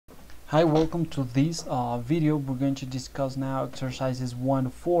Hi, welcome to this video. We're going to discuss now exercises 1 to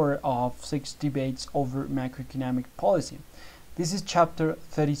 4 of 6 debates over macroeconomic policy. This is chapter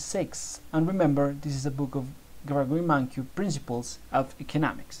 36, and remember, this is a book of Gregory Mankiw, Principles of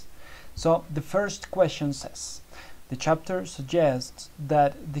Economics. So the first question says, the chapter suggests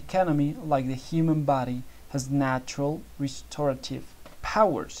that the economy, like the human body, has natural restorative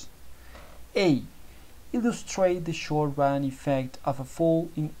powers. A. Illustrate the short-run effect of a fall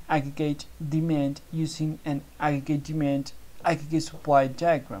in aggregate demand using an aggregate-demand, aggregate-supply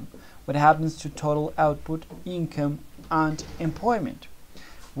diagram. What happens to total output, income, and employment?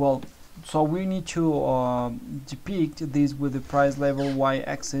 Well, so we need to depict this with the price level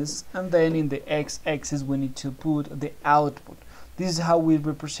y-axis, and then in the x-axis we need to put the output. This is how we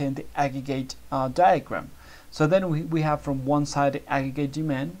represent the aggregate diagram. So then we have from one side the aggregate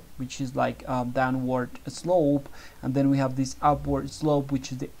demand, which is like downward slope, and then we have this upward slope,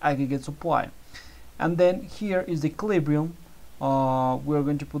 which is the aggregate supply. And then here is the equilibrium. We're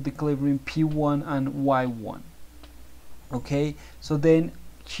going to put the equilibrium P1 and Y1. Okay, so then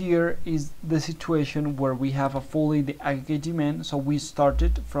here is the situation where we have a fall in the aggregate demand. So we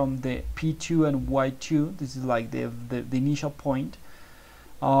started from the P2 and Y2. This is like the initial point.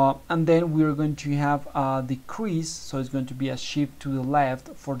 And then we're going to have a decrease, so it's going to be a shift to the left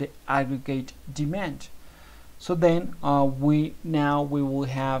for the aggregate demand. So then we will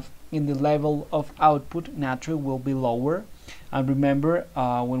have in the level of output, naturally will be lower. And remember,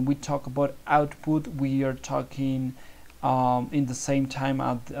 when we talk about output, we are talking in the same time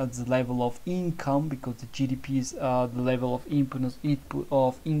at the level of income, because the GDP is the level of input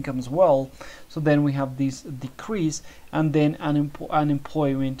of income as well. So then we have this decrease, and then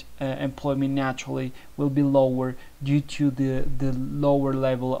employment naturally will be lower due to the lower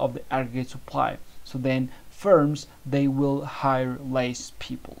level of the aggregate supply. So then firms, they will hire less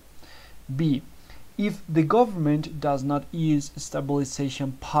people. B. If the government does not use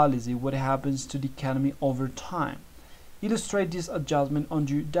stabilization policy, what happens to the economy over time? Illustrate this adjustment on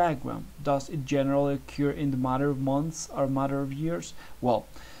your diagram. Does it generally occur in the matter of months or matter of years? Well,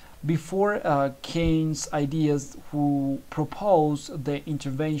 before Keynes' ideas, who proposed the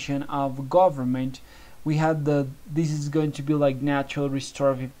intervention of government, we had this is going to be like natural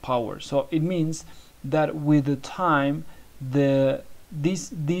restorative power. So it means that with the time,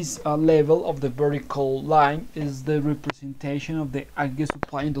 this level of the vertical line is the representation of the aggregate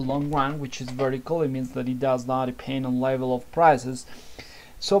supply in the long run, which is vertical. It means that it does not depend on level of prices.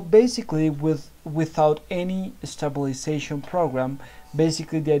 So basically, without any stabilization program,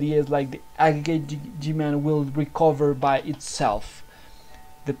 basically the idea is like the aggregate demand will recover by itself.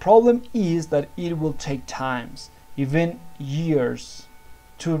 The problem is that it will take times, even years,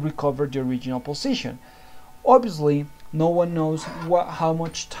 to recover the original position. Obviously, no one knows how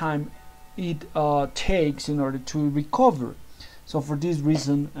much time it takes in order to recover. So for this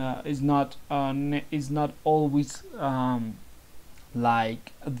reason, it's not always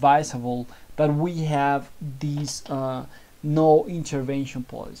like advisable that we have this no intervention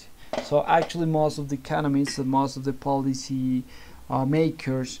policy. So actually, most of the economists and most of the policy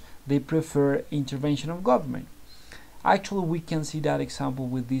makers, they prefer intervention of government. Actually, we can see that example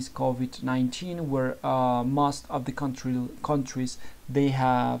with this COVID-19, where most of the countries, they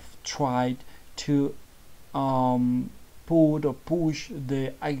have tried to put or push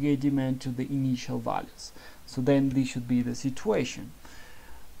the aggregate demand to the initial values. So then this should be the situation.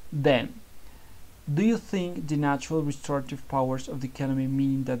 Then, do you think the natural restorative powers of the economy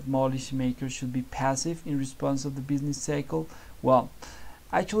mean that policymakers should be passive in response of the business cycle? Well,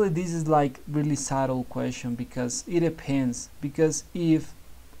 actually, this is like really subtle question, because it depends. Because if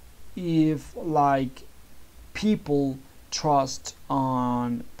like people trust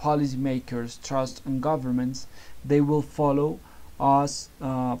on policymakers, trust on governments, they will follow as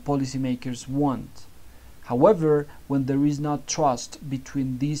policymakers want. However, when there is not trust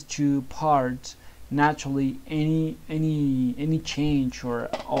between these two parts, naturally any change or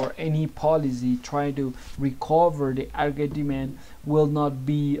any policy trying to recover the aggregate demand will not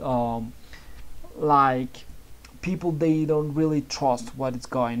be like people, they don't really trust what is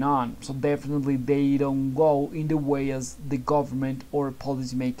going on. So definitely they don't go in the way as the government or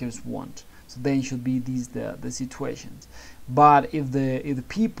policymakers want. So then should be these the situations. But if the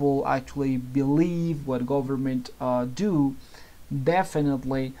people actually believe what government do,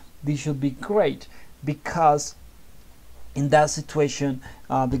 definitely this should be great, because in that situation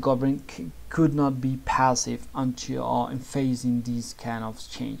the government could not be passive until in facing these kind of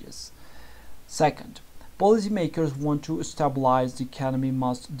changes. Second, policymakers want to stabilize the economy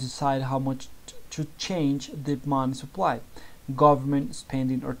must decide how much to change the demand supply. government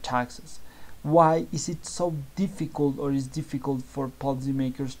spending or taxes. Why is it so difficult, or is difficult for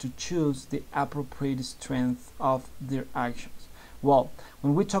policymakers to choose the appropriate strength of their actions? Well,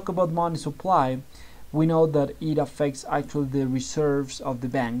 when we talk about money supply, we know that it affects actually the reserves of the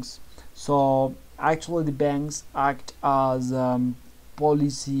banks. So actually the banks act as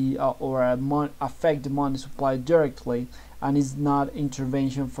policy or affect the money supply directly, and is not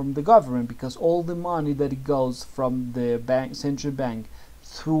intervention from the government, because all the money that it goes from the central bank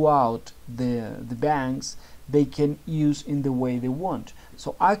throughout the banks, they can use in the way they want.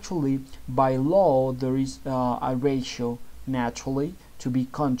 So actually by law there is a ratio naturally to be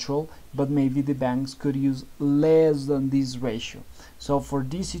controlled, but maybe the banks could use less than this ratio. So for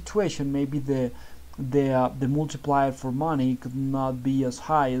this situation, maybe the multiplier for money could not be as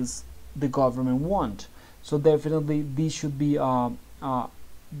high as the government want. So definitely this should be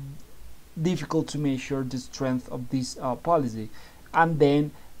difficult to measure the strength of this policy, and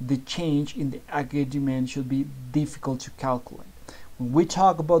then the change in the aggregate demand should be difficult to calculate. When we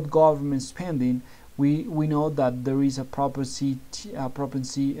talk about government spending, we know that there is a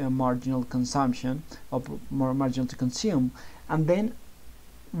propensity marginal consumption, or more marginal to consume, and then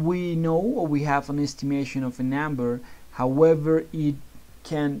we know, or we have an estimation of a number. However, it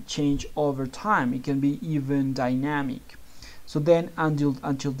can change over time. It can be even dynamic. So then until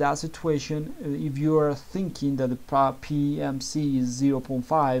that situation, if you are thinking that the PMC is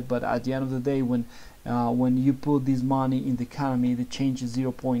 0.5, but at the end of the day, when you put this money in the economy, the change is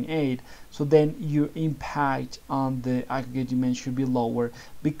 0.8, so then your impact on the aggregate demand should be lower,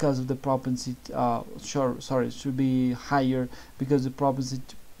 because of the propensity should be higher, because the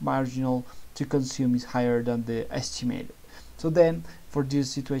propensity marginal to consume is higher than the estimated. So then for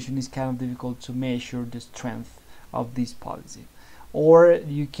this situation, it's kind of difficult to measure the strength of this policy. Or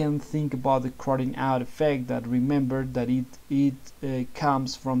you can think about the crowding out effect, that remember that it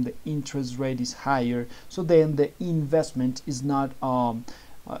comes from the interest rate is higher, so then the investment is not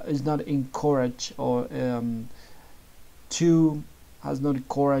encouraged, or has not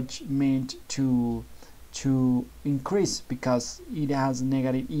encouragement to increase, because it has a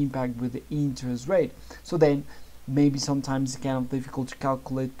negative impact with the interest rate. So then maybe sometimes it's kind of difficult to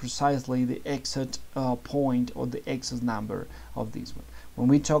calculate precisely the exit point, or the exit number of this one. When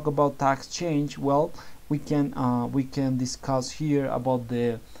we talk about tax change, well, we can discuss here about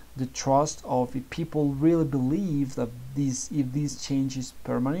the trust of if people really believe that if this change is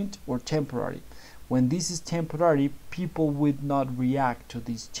permanent or temporary. When this is temporary, people would not react to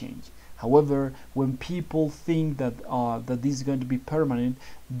this change. However, when people think that that this is going to be permanent,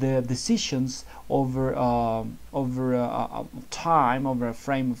 the decisions over time, over a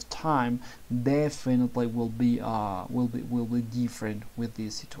frame of time, definitely will be different with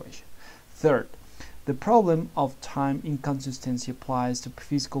this situation. Third, the problem of time inconsistency applies to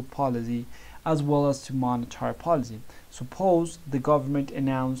fiscal policy as well as to monetary policy. Suppose the government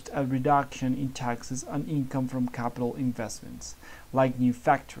announced a reduction in taxes on income from capital investments, like new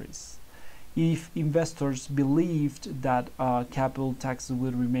factories. If investors believed that capital taxes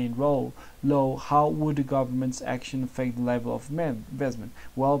would remain low, how would the government's action affect the level of investment?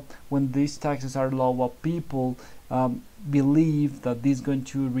 Well, when these taxes are low, while people believe that this is going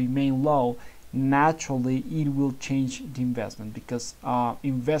to remain low, naturally it will change the investment, because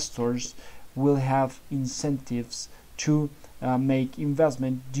investors will have incentives to make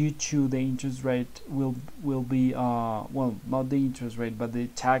investment due to the interest rate will be well, not the interest rate, but the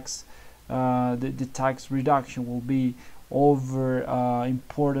tax. The tax reduction will be over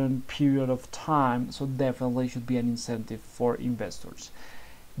important period of time, so definitely should be an incentive for investors.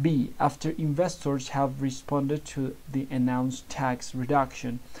 B, after investors have responded to the announced tax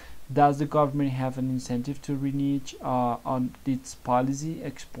reduction, does the government have an incentive to renege on its policy?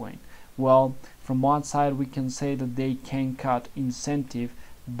 Explain. Well, from one side we can say that they can cut incentive,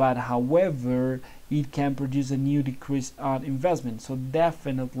 but however it can produce a new decrease on investment, so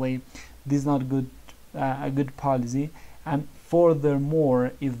definitely this is not a good policy. And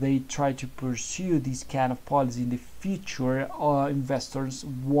furthermore, if they try to pursue this kind of policy in the future, investors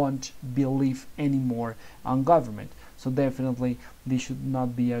won't believe anymore on government, so definitely this should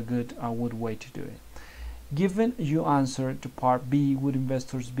not be a good way to do it. Given your answer to part B, would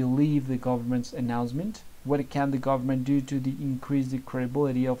investors believe the government's announcement? What can the government do to increase the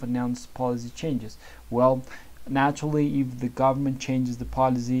credibility of announced policy changes? Well, naturally, if the government changes the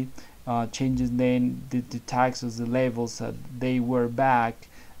policy, changes then the taxes, the levels that they were back,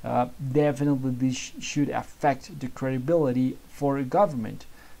 definitely this should affect the credibility for a government.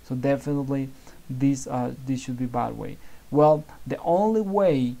 So definitely this should be bad way. Well, the only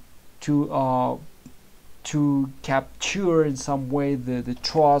way to to capture in some way the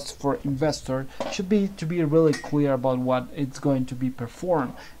trust for investor should be to be really clear about what it's going to be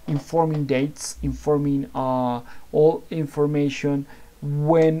performed, informing dates, informing all information,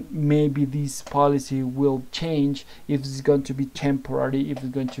 when maybe this policy will change, if it's going to be temporary, if it's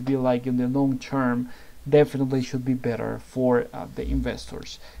going to be like in the long term. Definitely should be better for the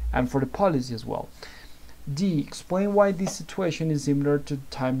investors and for the policy as well. D. Explain why this situation is similar to the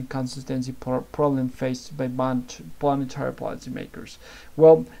time inconsistency problem faced by monetary policymakers.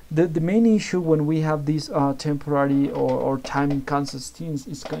 Well, the main issue when we have this temporary or time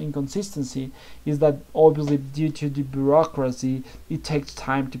inconsistency is that obviously due to the bureaucracy, it takes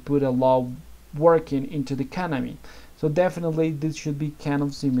time to put a law working into the economy. So definitely this should be kind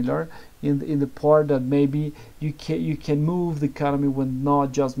of similar in the part that maybe you can move the economy with no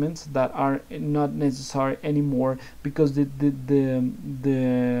adjustments that are not necessary anymore, because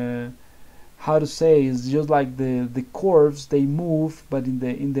the how to say is just like the curves, they move but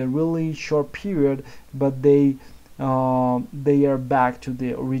in the really short period, but they are back to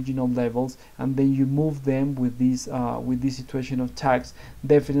the original levels, and then you move them with this situation of tax.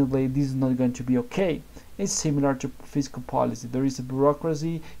 Definitely this is not going to be okay. It's similar to fiscal policy. There is a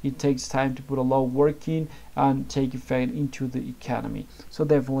bureaucracy, it takes time to put a law working and take effect into the economy. So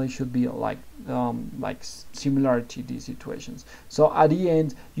definitely should be like similarity these situations. So at the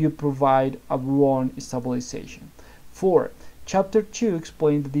end you provide a wrong stabilization. 4. Chapter 2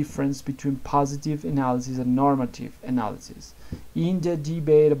 explains the difference between positive analysis and normative analysis. In the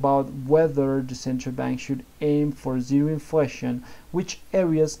debate about whether the central bank should aim for zero inflation, which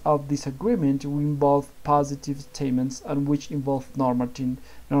areas of disagreement will involve positive statements and which involve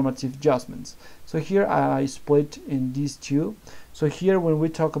normative adjustments. So here I split in these two. So here when we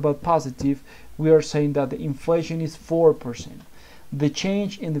talk about positive, we are saying that the inflation is 4%. The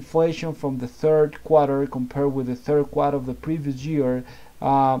change in inflation from the third quarter compared with the third quarter of the previous year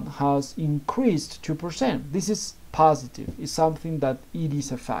has increased 2%. This is positive. It's something that it is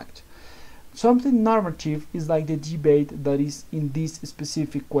a fact. Something normative is like the debate that is in these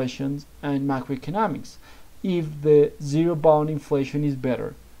specific questions and macroeconomics. If the zero-bound inflation is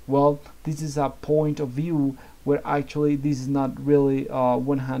better, well, this is a point of view where actually this is not really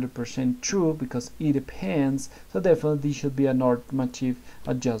 100% true, because it depends. So definitely this should be a normative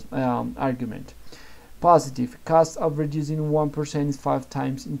argument. Positive, cost of reducing 1% is 5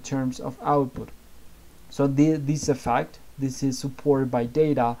 times in terms of output. So this is a fact. This is supported by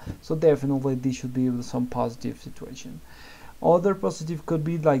data. So definitely this should be some positive situation. Other positive could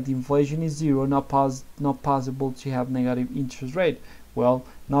be like the inflation is zero, not possible to have negative interest rate. Well,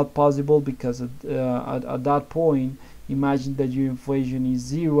 not possible because at that point, imagine that your inflation is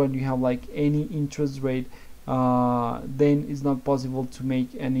zero and you have like any interest rate, then it's not possible to make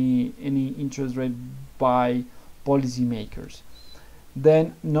any interest rate by policymakers.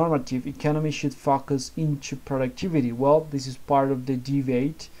 Then normative, economy should focus into productivity. Well, this is part of the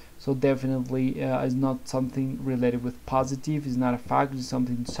debate. So definitely is not something related with positive. It's not a fact. It's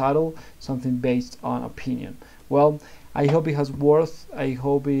something subtle, something based on opinion. Well, I hope it has worth. I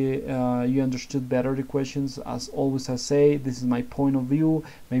hope you understood better the questions. As always I say, this is my point of view.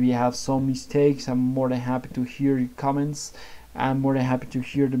 Maybe I have some mistakes. I'm more than happy to hear your comments. I'm more than happy to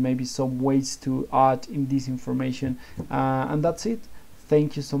hear maybe some ways to add in this information. And that's it.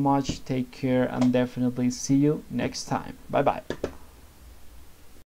 Thank you so much. Take care and definitely see you next time. Bye bye.